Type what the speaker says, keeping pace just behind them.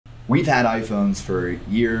we've had iPhones for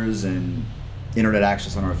years and internet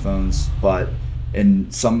access on our phones, but in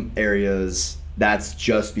some areas that's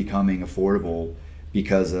just becoming affordable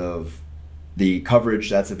because of the coverage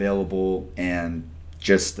that's available and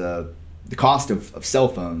just the cost of cell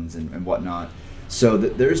phones and whatnot. So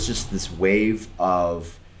there's just this wave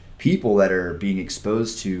of people that are being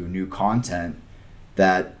exposed to new content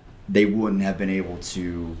that they wouldn't have been able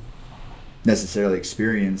to necessarily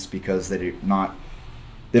experience because they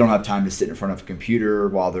don't have time to sit in front of a computer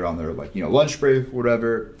while they're on their lunch break or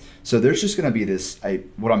whatever. So there's just going to be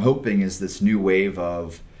what I'm hoping is this new wave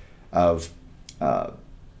of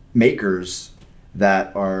makers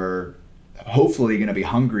that are hopefully going to be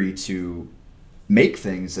hungry to make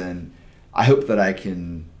things, and I hope that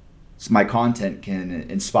my content can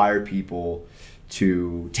inspire people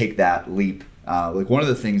to take that leap. Like one of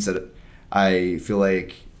the things that I feel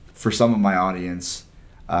like for some of my audience,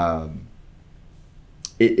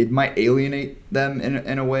 it might alienate them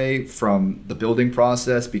in a way from the building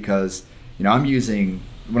process, because I'm using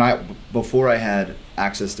before I had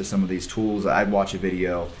access to some of these tools, I'd watch a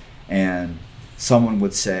video and someone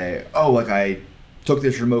would say, oh, like I took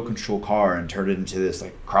this remote control car and turned it into this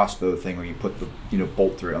like crossbow thing where you put the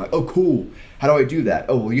bolt through it. I'm like, oh cool, how do I do that?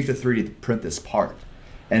 Oh well, you have to 3D print this part.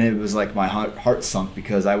 And it was like my heart sunk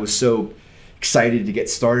because I was so excited to get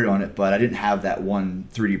started on it, but I didn't have that one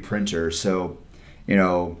 3D printer. So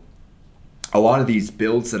a lot of these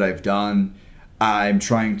builds that I've done, I'm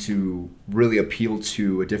trying to really appeal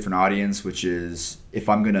to a different audience, which is if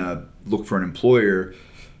I'm gonna look for an employer,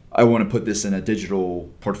 I want to put this in a digital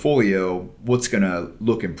portfolio, what's going to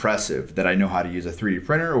look impressive, that I know how to use a 3D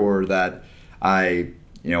printer or that I,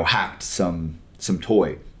 hacked some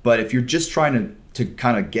toy. But if you're just trying to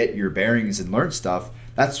kind of get your bearings and learn stuff,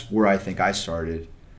 that's where I think I started.